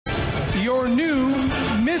your new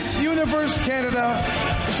Miss Universe Canada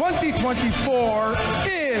 2024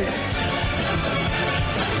 is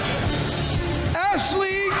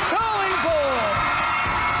Ashley Callingbull.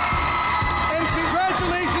 And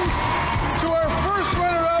congratulations to our first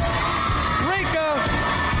runner-up,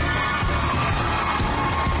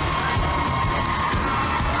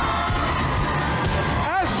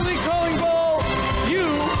 Ashley Callingbull, you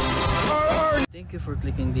are our... Thank you for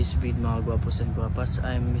clicking this video, mga guapos and guapas.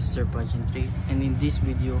 I'm Mr. PageanTree, and in this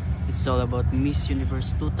video, it's all about Miss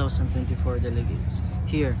Universe 2024 delegates.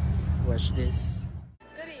 Here, watch this.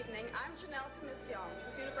 Good evening, I'm Juliette, Miss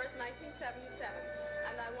Universe 1977,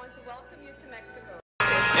 and I want to welcome you to Mexico.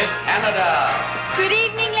 Miss Canada! Good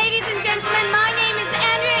evening, ladies and gentlemen. My name is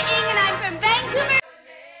Andrea and I'm from Vancouver.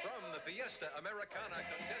 From the Fiesta Americana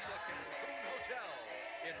Condesa Cancun Hotel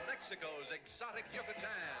in Mexico's exotic Yucatan,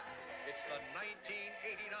 it's the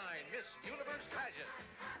 1989 Miss Universe pageant.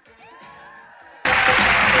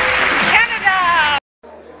 Canada!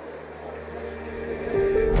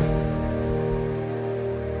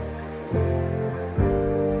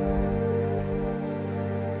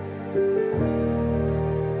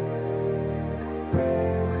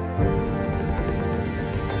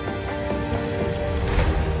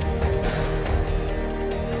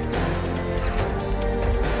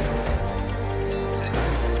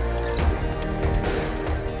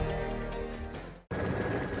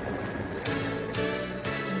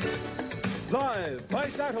 Live by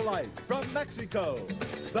satellite from Mexico,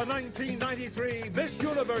 the 1993 Miss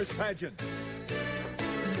Universe pageant.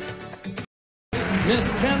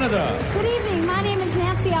 Miss Canada. Good evening, my name is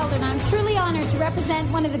Alden. I'm truly honored to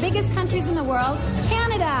represent one of the biggest countries in the world,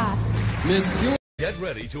 Canada. Miss U. Get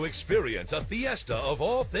ready to experience a fiesta of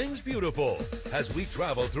all things beautiful as we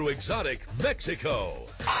travel through exotic Mexico.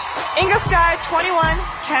 Ingeborg 21,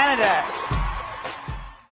 Canada.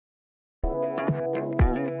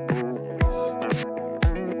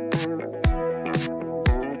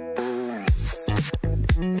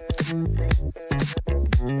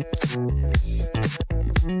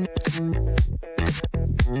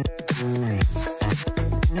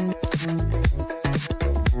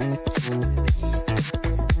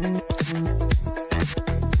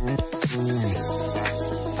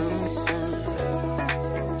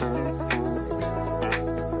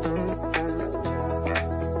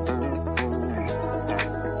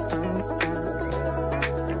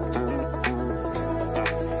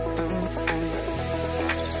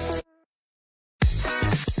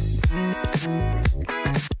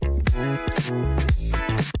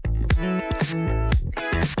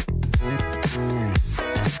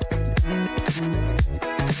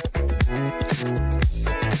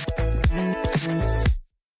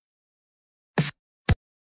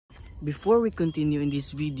 Before we continue in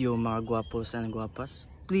this video, mga guapos and guapas,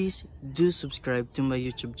 please do subscribe to my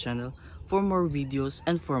YouTube channel for more videos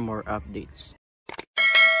and for more updates.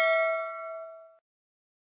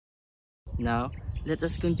 Now, let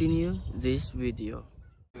us continue this video.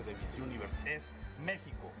 De Miss Universe es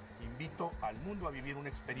México. Invito al mundo a vivir una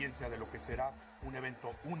experiencia de lo que será un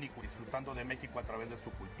evento único, disfrutando de México a través de su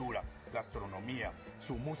cultura, gastronomía,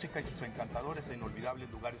 su música y sus encantadores e inolvidables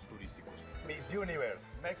lugares turísticos. Miss Universe,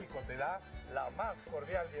 México te da la más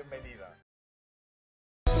cordial bienvenida.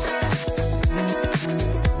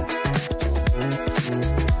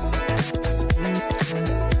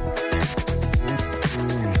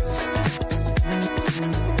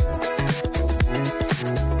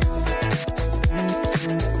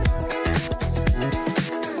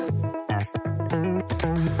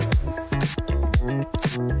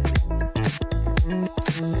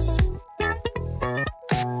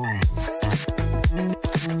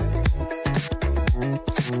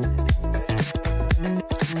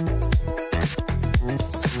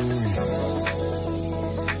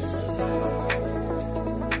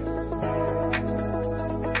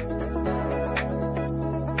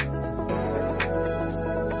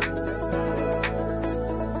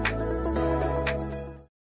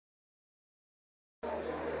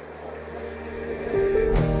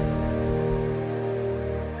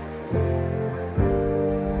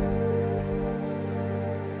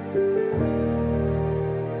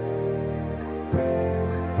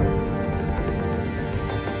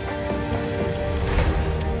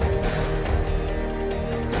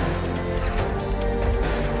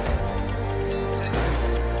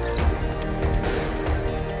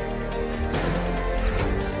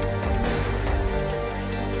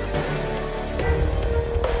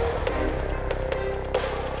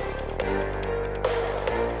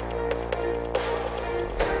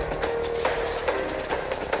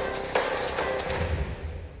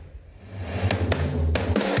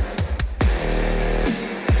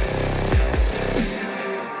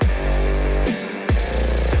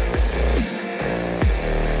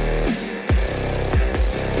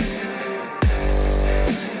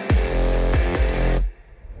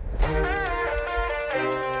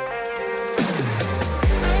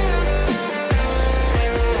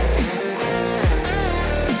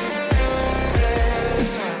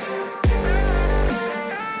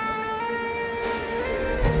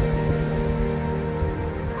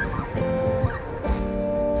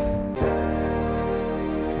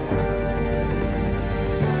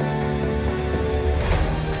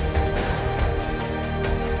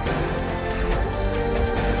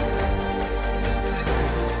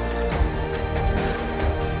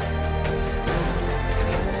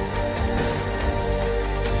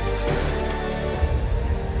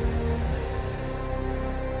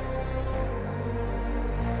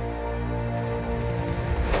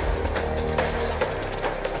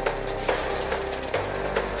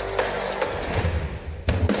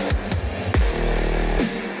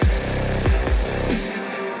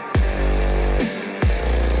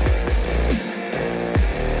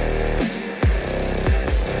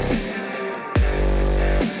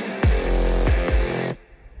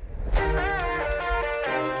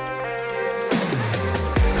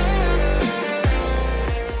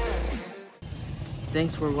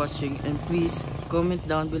 Thanks for watching, and please comment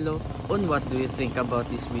down below on what do you think about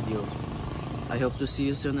this video. I hope to see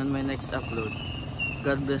you soon on my next upload.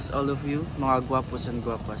 God bless all of you, mga guapos and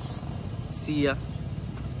guapas. See ya!